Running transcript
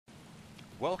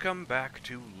Welcome back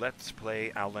to Let's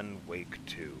Play Alan Wake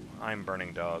 2. I'm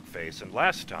BurningDogFace, and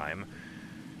last time...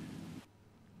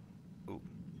 Ooh.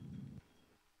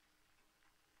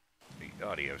 The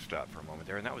audio stopped for a moment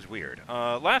there, and that was weird.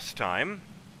 Last time,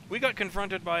 we got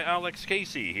confronted by Alex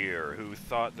Casey here, who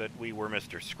thought that we were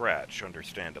Mr. Scratch,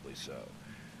 understandably so.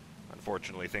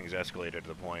 Unfortunately, things escalated to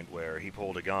the point where he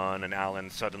pulled a gun, and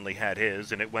Alan suddenly had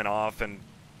his, and it went off, and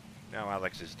now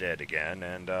Alex is dead again,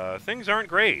 and things aren't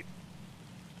great.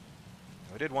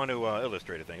 I did want to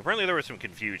illustrate a thing. Apparently there was some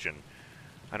confusion.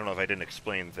 I don't know if I didn't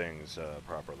explain things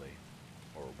properly,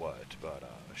 or what, but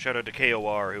shout out to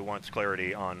KOR who wants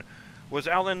clarity on, was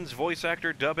Alan's voice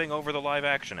actor dubbing over the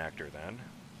live-action actor then?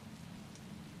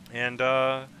 And,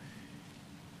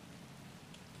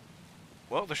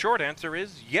 well, the short answer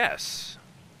is yes.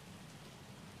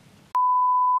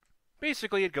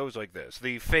 Basically, it goes like this.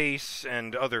 The face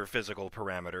and other physical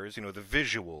parameters, you know, the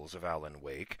visuals of Alan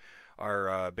Wake,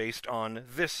 are based on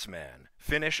this man,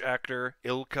 Finnish actor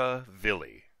Ilkka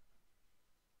Ville.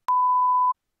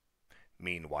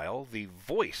 Meanwhile, the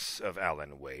voice of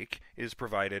Alan Wake is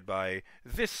provided by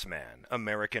this man,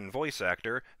 American voice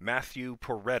actor Matthew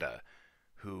Porretta,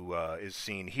 who is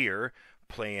seen here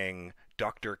playing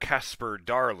Dr. Casper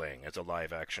Darling as a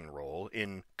live-action role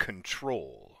in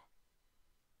Control.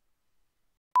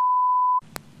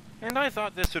 And I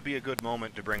thought this would be a good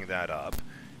moment to bring that up,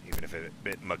 even if it's a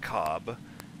bit macabre,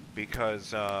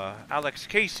 because Alex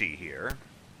Casey here,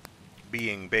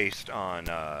 being based on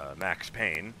Max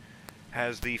Payne,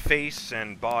 has the face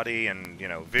and body and, you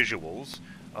know, visuals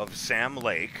of Sam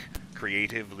Lake,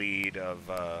 creative lead of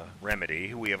Remedy,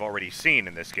 who we have already seen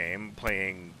in this game,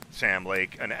 playing Sam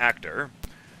Lake, an actor,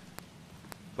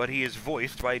 but he is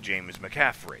voiced by James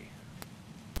McCaffrey,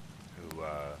 who,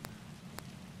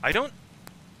 I don't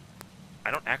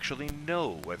actually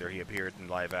know whether he appeared in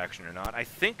live action or not. I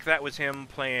think that was him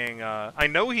playing, I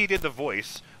know he did the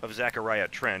voice of Zachariah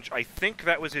Trench. I think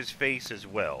that was his face as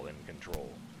well in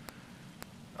Control.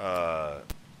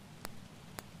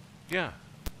 Yeah.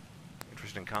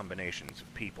 Interesting combinations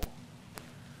of people.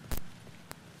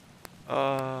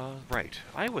 Right.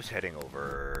 I was heading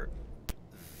over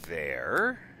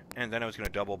there, and then I was going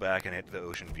to double back and hit the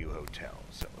Oceanview Hotel,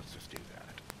 so let's just do that.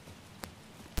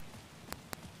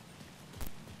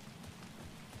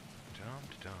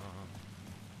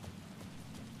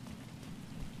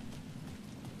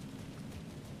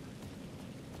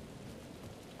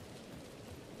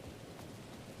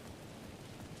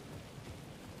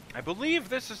 I believe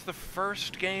this is the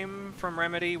first game from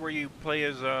Remedy where you play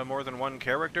as more than one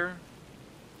character.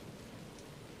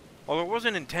 Although it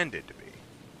wasn't intended to be.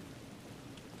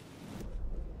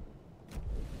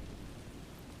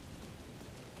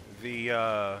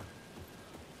 I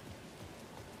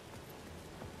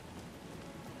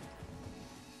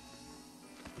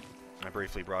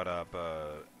briefly brought up,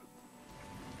 I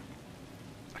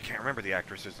can't remember the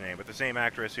actress's name, but the same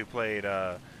actress who played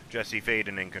Jesse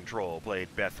Faden in Control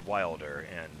played Beth Wilder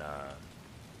in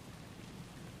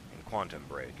Quantum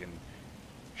Break, and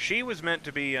she was meant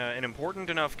to be an important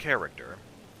enough character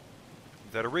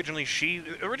that originally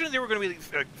there were going to be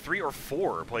 3 or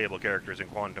 4 playable characters in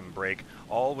Quantum Break,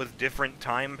 all with different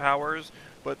time powers,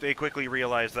 but they quickly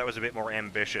realized that was a bit more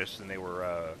ambitious than they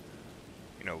were,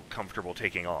 you know, comfortable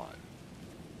taking on.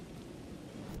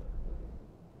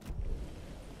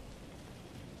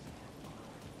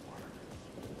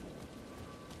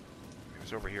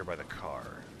 Over here by the car.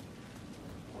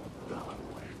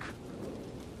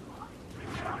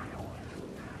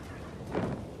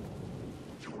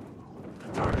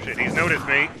 Oh shit, he's noticed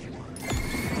me!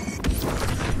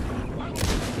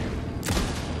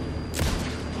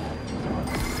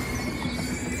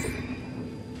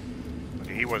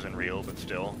 Okay, he wasn't real, but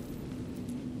still.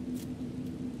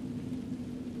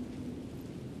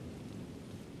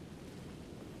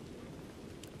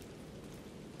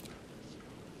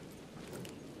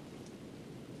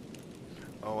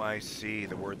 Oh, I see.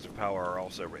 The words of power are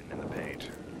also written in the paint.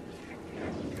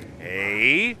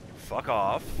 Hey, fuck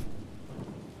off.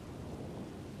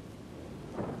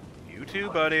 You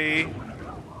too, buddy.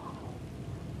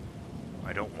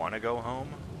 I don't want to go home.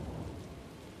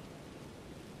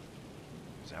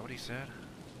 Is that what he said?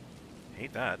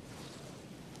 Hate that.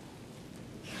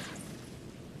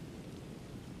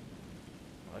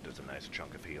 Well, that does a nice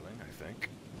chunk of healing, I think.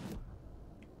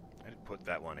 I did put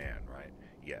that one in, right?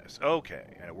 Yes.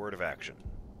 Okay. And a word of action.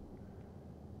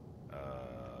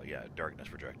 Yeah, darkness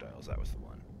projectiles. That was the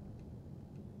one.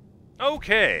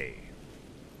 Okay.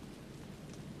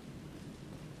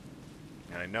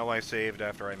 And I know I saved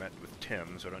after I met with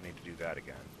Tim, so I don't need to do that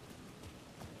again.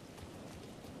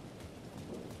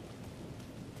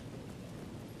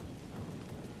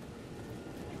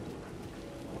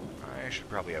 should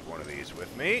probably have one of these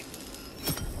with me.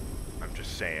 I'm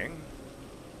just saying.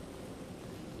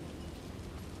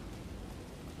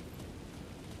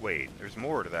 Wait, there's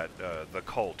more to that, the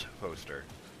Cult poster.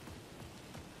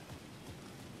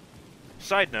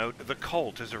 Side note, The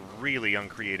Cult is a really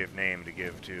uncreative name to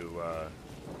give to, a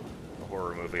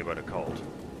horror movie about a cult.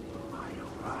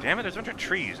 Damn it, there's a bunch of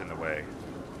trees in the way.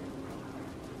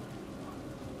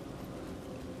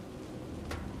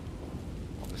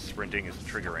 All the sprinting is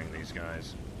triggering these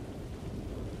guys.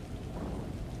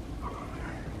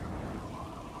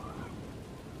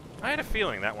 I had a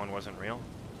feeling that one wasn't real.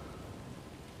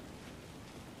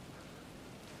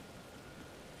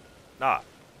 Ah.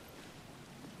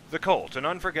 The Cult, an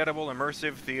unforgettable,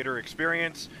 immersive theater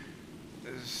experience.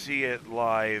 See it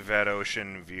live at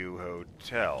Oceanview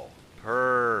Hotel.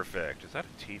 Perfect. Is that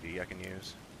a TV I can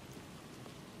use?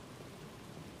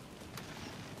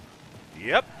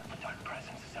 Yep. A dark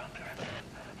presence is out there.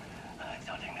 It's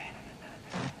hunting me.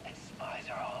 Its spies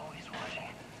are always watching.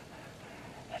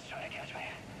 It's trying to catch me.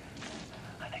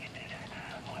 I think it did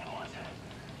more than once.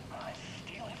 It's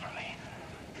stealing from me.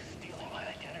 Stealing my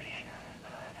identity.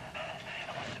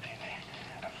 It wants to be me.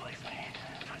 Replace me.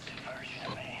 Twisted version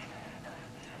of me.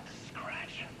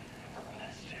 Scratch.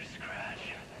 Mr.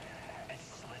 Scratch. It's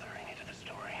slithering into the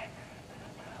story.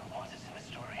 Once it's in the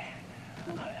story,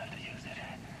 I have to use it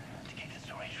to keep the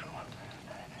story true.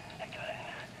 I got it.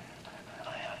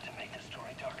 I have to make the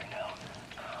story darker now.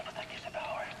 But that gives it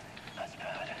power. That's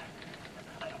bad.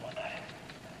 I don't want that.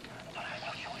 But I have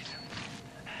no choice.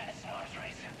 It's an arms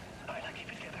race. I have to keep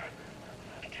it together.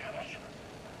 Damn it.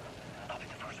 I'll be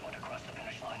the first one to cross the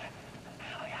finish line.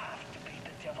 I have to beat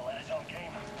the devil at his own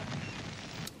game.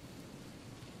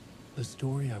 The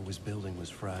story I was building was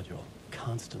fragile,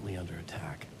 constantly under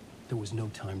attack. There was no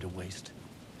time to waste.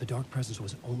 The dark presence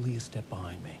was only a step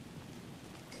behind me.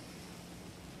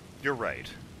 You're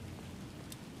right.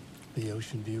 The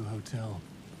Oceanview Hotel.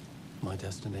 My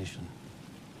destination.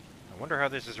 I wonder how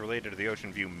this is related to the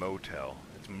Oceanview Motel.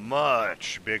 It's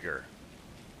much bigger.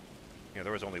 You know,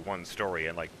 there was only one story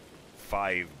and like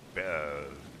 5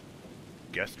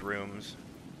 guest rooms,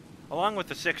 along with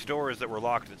the 6 doors that were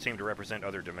locked that seemed to represent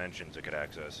other dimensions it could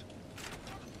access.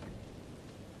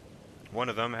 One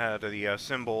of them had the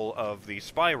symbol of the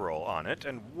spiral on it,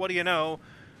 and what do you know?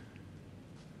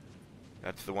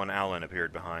 That's the one Alan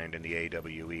appeared behind in the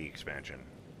AWE expansion.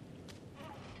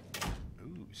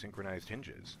 Ooh, synchronized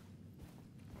hinges.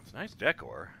 It's nice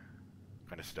decor.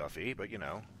 Kind of stuffy, but you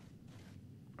know.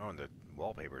 Oh, and the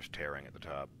wallpaper's tearing at the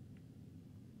top.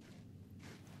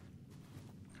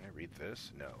 Can I read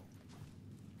this? No.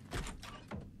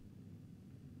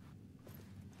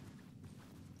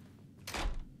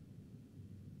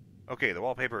 Okay, the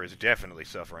wallpaper is definitely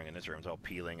suffering in this room. It's all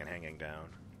peeling and hanging down.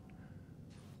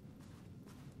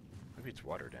 Maybe it's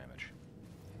water damage.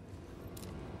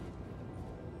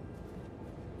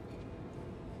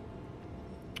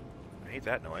 I hate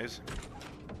that noise.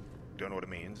 Don't know what it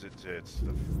means. It's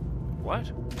the... What?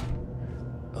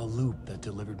 A loop that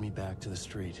delivered me back to the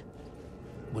street.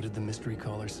 What did the mystery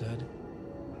caller said?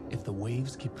 If the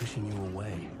waves keep pushing you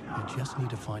away, you just need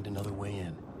to find another way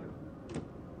in.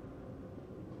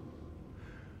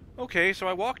 Okay, so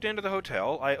I walked into the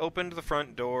hotel, I opened the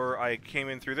front door, I came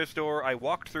in through this door, I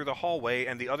walked through the hallway,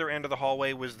 and the other end of the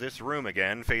hallway was this room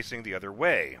again, facing the other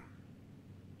way.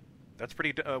 That's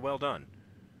pretty well done.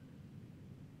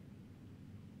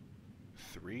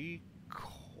 3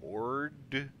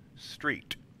 Chord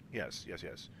Street. Yes.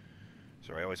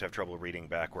 Sorry, I always have trouble reading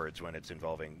backwards when it's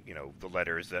involving, you know, the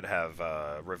letters that have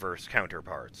reverse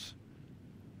counterparts.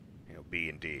 You know, B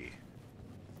and D.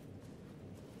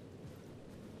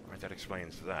 Alright, that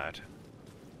explains that.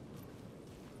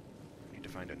 I need to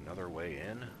find another way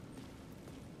in.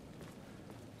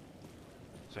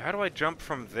 So how do I jump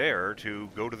from there to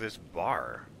go to this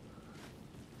bar?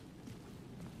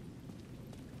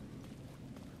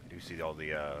 I do see all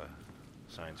the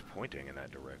signs pointing in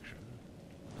that direction.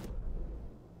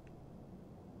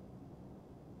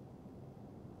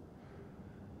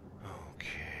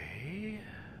 Okay.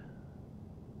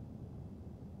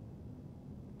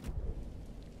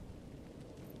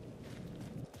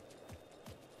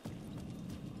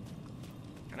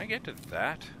 Can I get to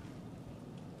that?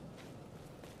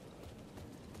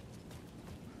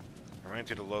 Reminds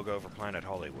you of the logo for Planet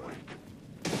Hollywood.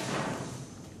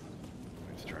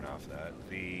 Let's turn off that.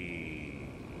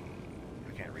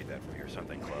 I can't read that from here.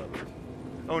 Something club.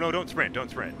 Oh no, don't sprint, don't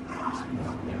sprint.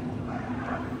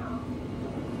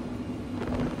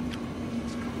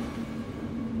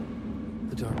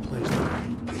 The dark place.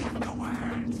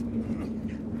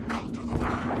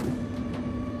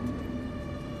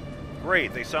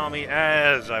 great. They saw me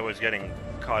as I was getting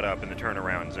caught up in the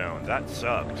turnaround zone. That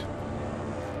sucked.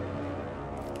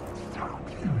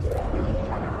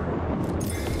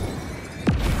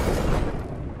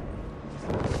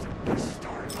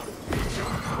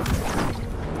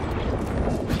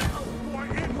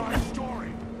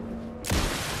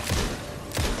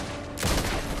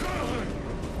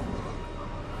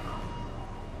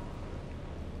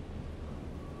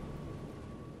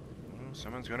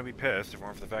 Someone's going to be pissed, if it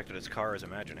weren't for the fact that his car is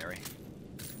imaginary.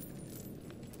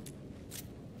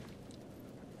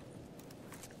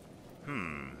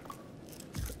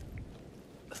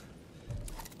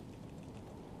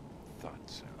 Thought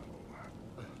so.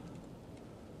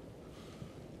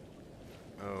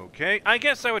 Okay, I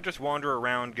guess I would just wander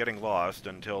around getting lost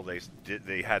until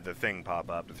they had the thing pop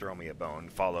up to throw me a bone,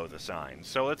 follow the signs.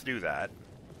 So let's do that.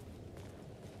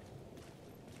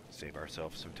 Save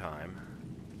ourselves some time.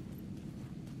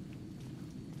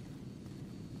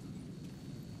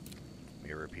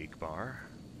 Mirror peak bar.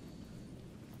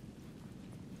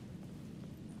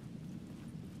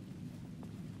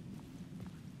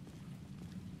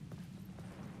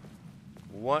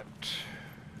 What?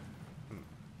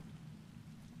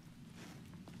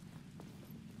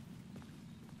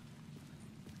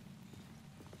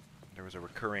 There was a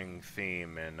recurring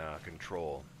theme in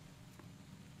Control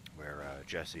where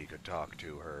Jessie could talk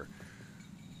to her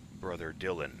brother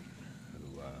Dylan,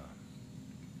 who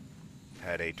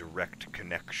had a direct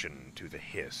connection to the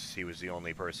hiss. He was the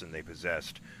only person they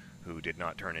possessed who did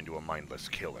not turn into a mindless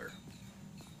killer.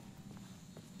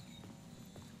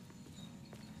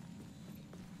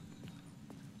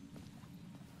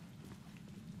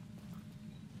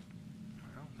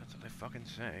 Well, that's what they fucking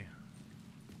say.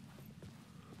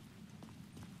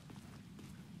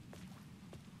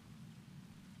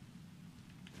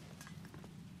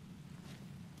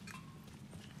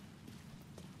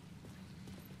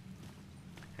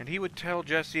 And he would tell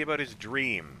Jessie about his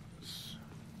dreams.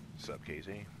 Sup,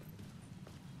 Casey?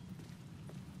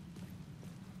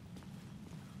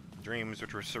 Dreams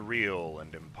which were surreal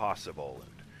and impossible,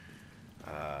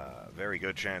 and very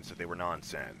good chance that they were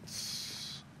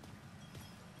nonsense.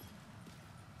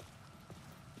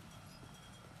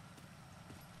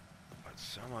 But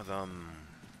some of them...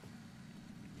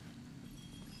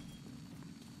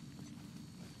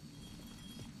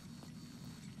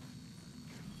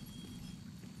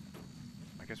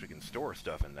 I guess we can store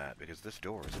stuff in that, because this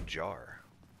door is ajar.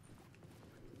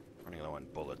 Running low on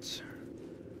bullets.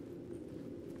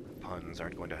 Puns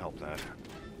aren't going to help that.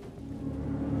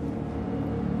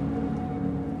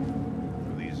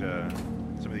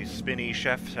 Some of these spinny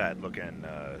chef's hat looking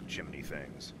chimney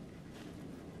things.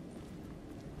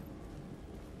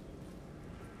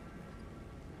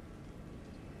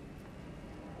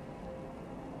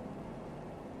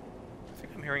 I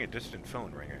think I'm hearing a distant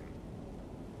phone ringing.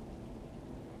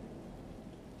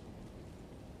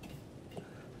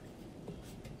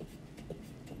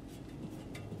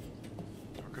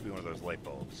 One of those light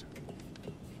bulbs.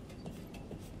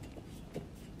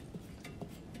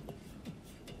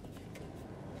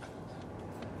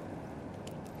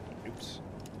 Oops.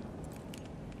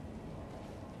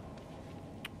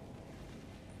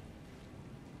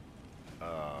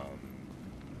 I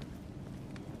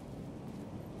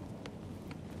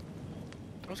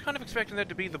was kind of expecting that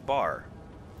to be the bar.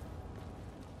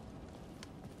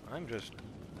 I'm just...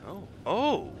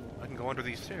 Oh! I can go under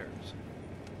these stairs.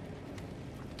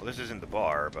 Well, this isn't the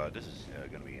bar, but this is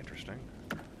going to be interesting.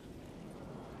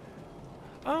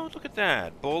 Oh, look at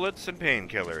that. Bullets and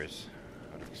painkillers.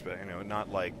 I'd expect, you know,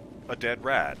 not like a dead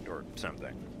rat or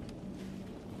something.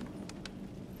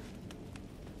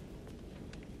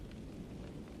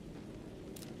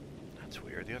 That's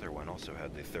weird. The other one also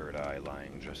had the third eye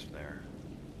lying just there.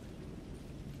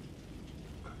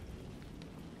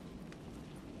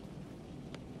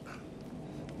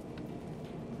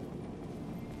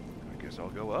 I'll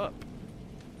go up.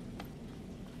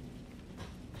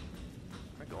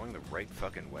 Am I going the right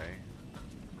fucking way?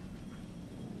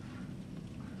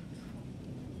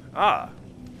 Ah!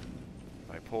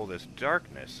 If I pull this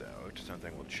darkness out,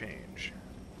 something will change.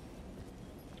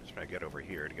 Just trying to get over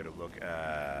here to get a look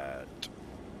at...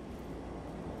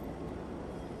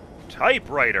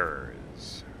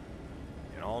 typewriters!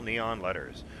 In all neon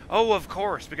letters. Oh, of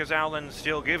course, because Alan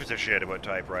still gives a shit about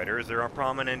typewriters. They're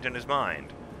prominent in his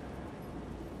mind.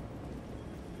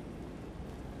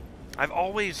 I've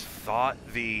always thought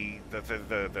the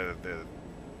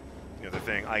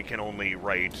thing I can only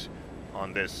write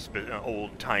on this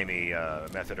old-timey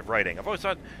method of writing. I've always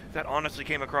thought that honestly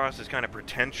came across as kind of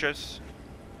pretentious.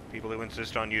 People who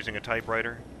insist on using a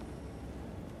typewriter.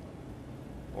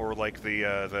 Or like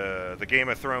the Game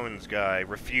of Thrones guy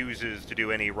refuses to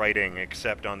do any writing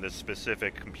except on this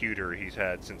specific computer he's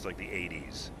had since like the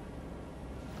 80s.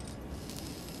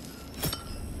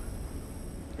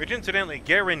 Which incidentally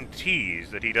guarantees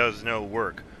that he does no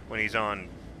work when he's on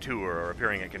tour or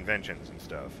appearing at conventions and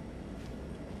stuff.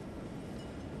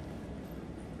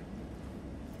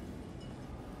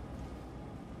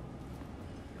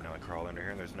 Now I crawl under here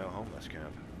and there's no homeless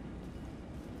camp.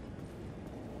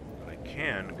 But I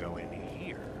can go in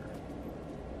here.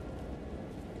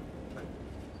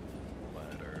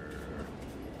 Ladder.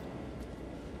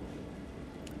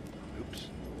 Oops.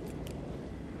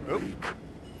 Oop.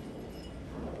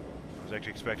 I was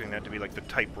actually expecting that to be like the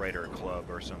typewriter club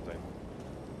or something.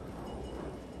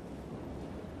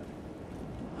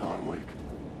 Alan Wake.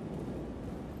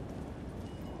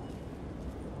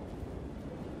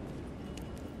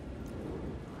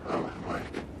 Alan Wake.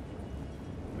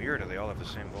 Weird, they all have the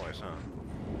same voice, huh?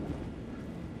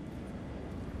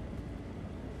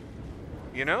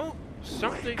 You know,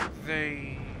 something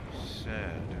they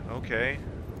said. Okay.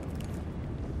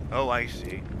 Oh, I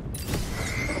see.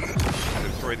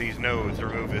 Destroy these nodes to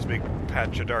remove this big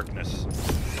patch of darkness.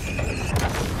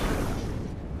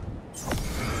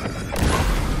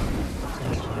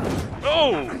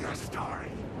 Oh!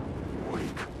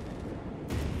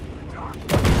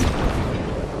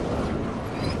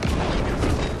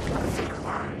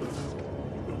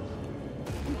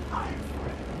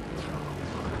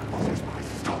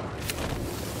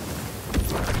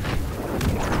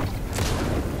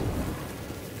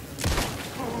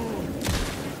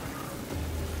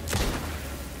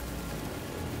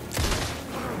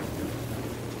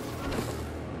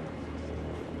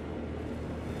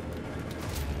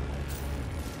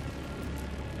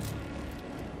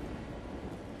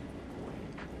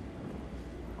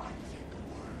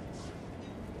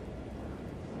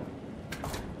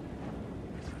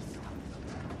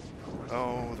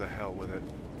 Oh, the hell with it.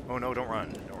 Oh no, don't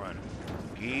run. Don't run.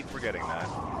 Keep forgetting that.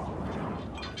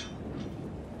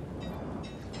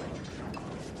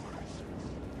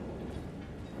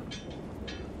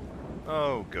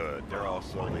 Oh, good. They're all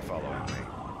slowly following me.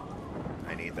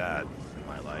 I need that in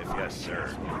my life. Yes,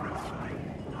 sir.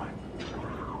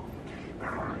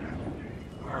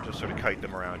 I'll just sort of kite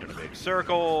them around in a big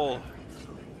circle.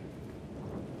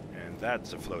 And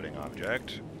that's a floating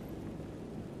object.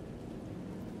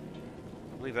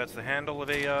 I believe that's the handle of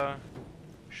a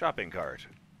shopping cart.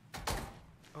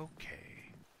 Okay.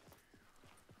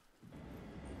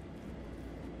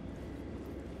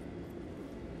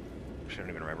 I don't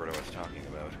even remember what I was talking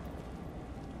about.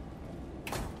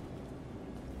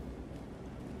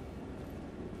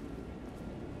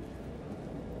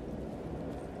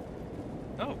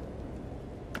 Oh.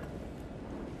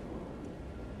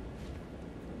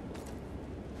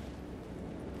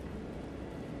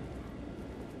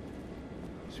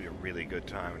 This would be a really good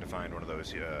time to find one of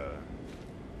those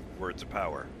words of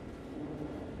power.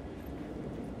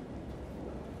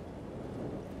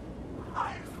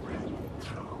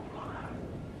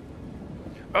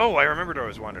 Oh, I remembered what I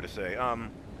was wanted to say.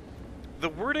 The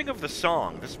wording of the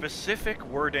song, the specific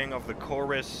wording of the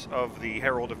chorus of the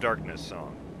Herald of Darkness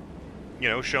song. You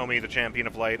know, show me the champion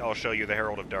of light, I'll show you the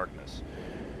Herald of Darkness.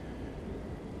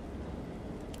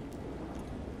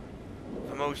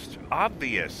 The most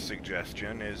obvious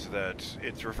suggestion is that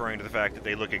it's referring to the fact that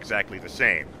they look exactly the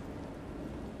same.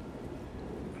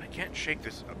 But I can't shake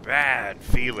this bad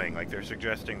feeling like they're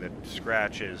suggesting that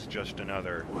Scratch is just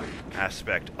another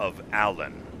aspect of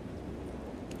Alan.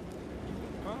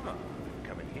 Ah,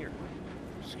 come in here.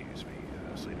 Excuse me,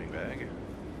 sleeping bag.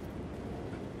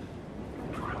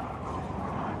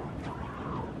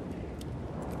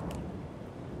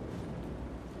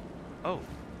 Oh,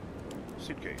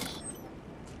 suitcase.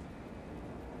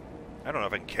 I don't know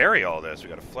if I can carry all this. We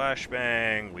got a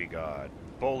flashbang, we got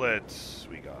bullets,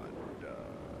 we got,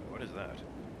 what is that?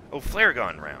 Oh, flare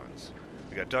gun rounds.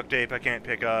 We got duct tape I can't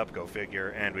pick up, go figure,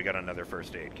 and we got another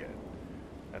first aid kit.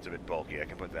 That's a bit bulky, I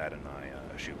can put that in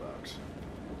my shoebox.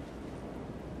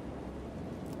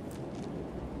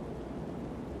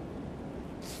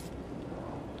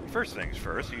 First things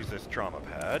first, use this trauma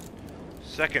pad.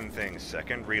 Second things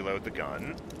second, reload the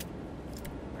gun.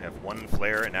 I have one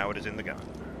flare and now it is in the gun.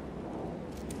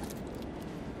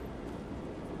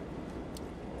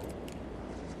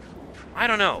 I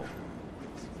don't know.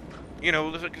 You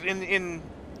know, in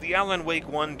the Alan Wake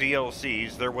 1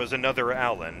 DLCs, there was another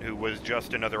Alan who was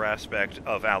just another aspect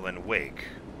of Alan Wake.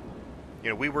 You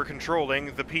know, we were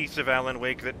controlling the piece of Alan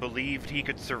Wake that believed he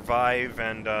could survive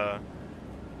and,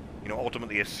 you know,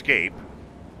 ultimately escape.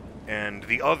 And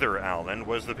the other Alan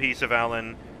was the piece of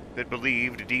Alan that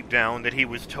believed deep down that he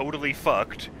was totally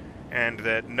fucked and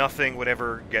that nothing would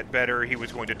ever get better, he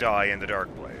was going to die in the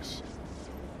dark place.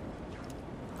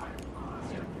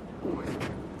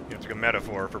 It's like a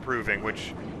metaphor for proving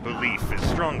which belief is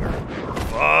stronger.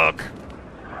 Fuck!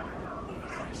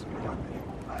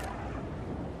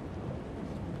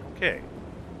 Okay.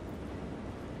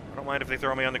 I don't mind if they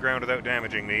throw me on the ground without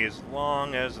damaging me, as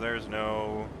long as there's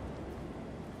no...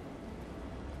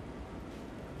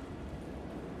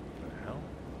 What the hell?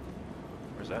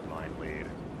 Where's that line lead?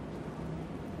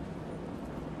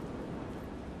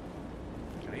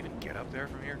 Can I even get up there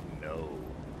from here? No.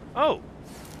 Oh!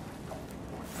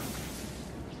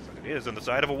 But it is on the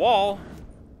side of a wall.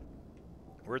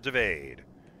 Words of aid.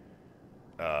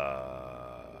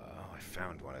 I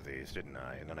found one of these, didn't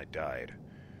I? And then I died.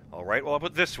 Alright, well I'll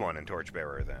put this one in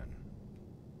Torchbearer then.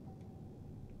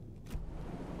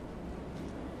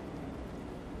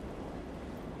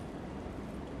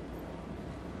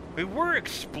 We were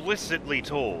explicitly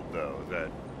told, though, that,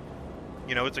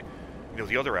 you know, it's like, you know,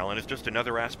 the other Alan is just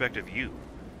another aspect of you.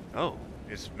 Oh,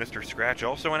 is Mr. Scratch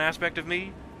also an aspect of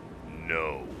me?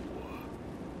 No.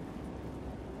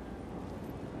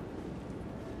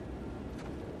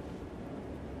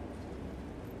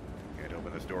 Can't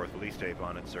open this door with police tape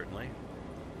on it, certainly.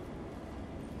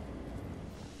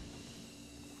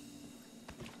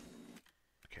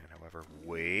 Can, however,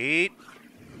 wait.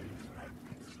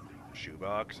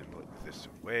 Shoebox and put this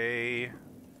away.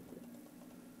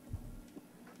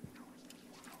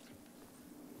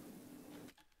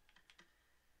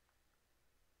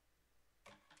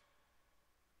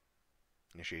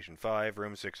 Initiation 5,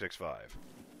 room 665.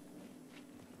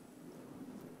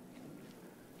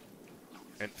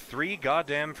 And 3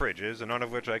 goddamn fridges, and none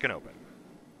of which I can open.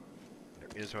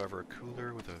 There is, however, a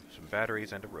cooler with some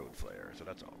batteries and a road flare, so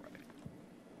that's alright.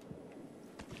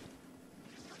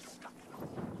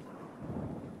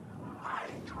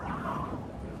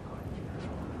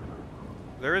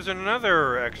 There is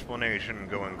another explanation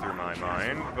going through my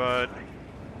mind, but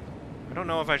I don't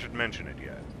know if I should mention it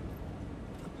yet.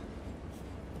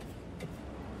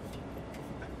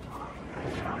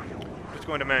 Just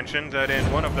going to mention that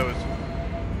in one of those...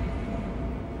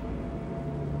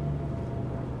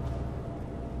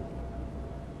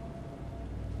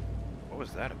 What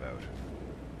was that about?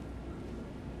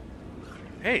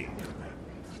 Hey!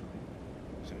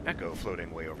 There's an echo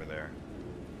floating way over there.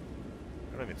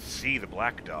 I don't even see the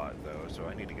black dot, though, so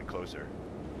I need to get closer.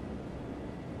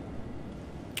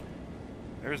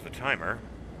 There's the timer.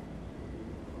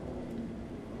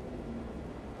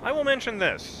 I will mention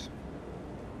this.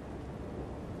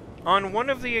 On one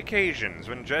of the occasions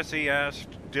when Jesse asked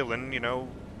Dylan, you know,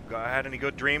 had any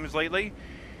good dreams lately,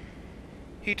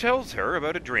 he tells her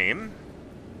about a dream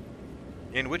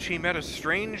in which he met a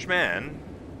strange man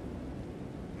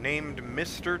named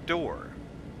Mr. Door.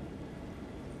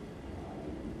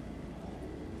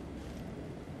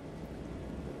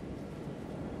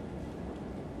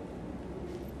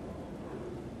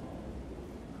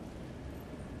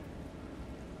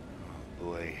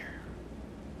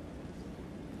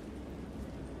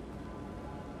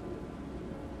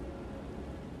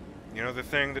 You know the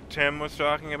thing that Tim was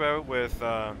talking about with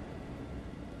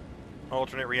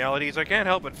alternate realities? I can't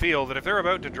help but feel that if they're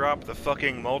about to drop the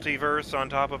fucking multiverse on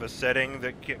top of a setting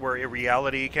where a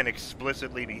reality can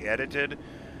explicitly be edited,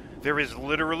 there is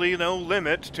literally no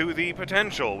limit to the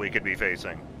potential we could be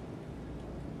facing.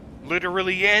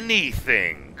 Literally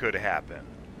anything could happen.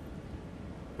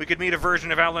 We could meet a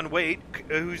version of Alan Wake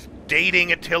who's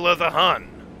dating Attila the Hun.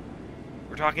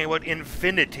 We're talking about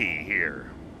infinity here.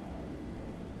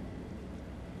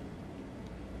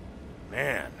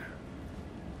 Man.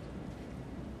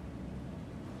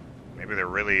 Maybe there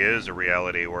really is a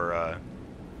reality where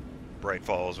Bright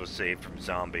Falls was saved from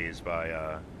zombies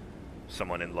by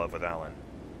someone in love with Alan.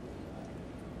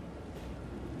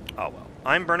 Oh well.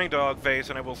 I'm BurningDogFace,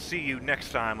 and I will see you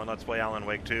next time on Let's Play Alan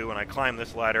Wake 2, when I climb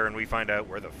this ladder and we find out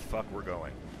where the fuck we're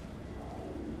going.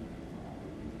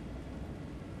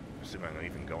 Assuming I'm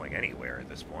even going anywhere at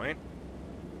this point.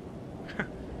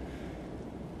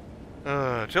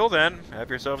 Till then, have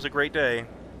yourselves a great day,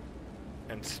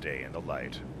 and stay in the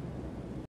light.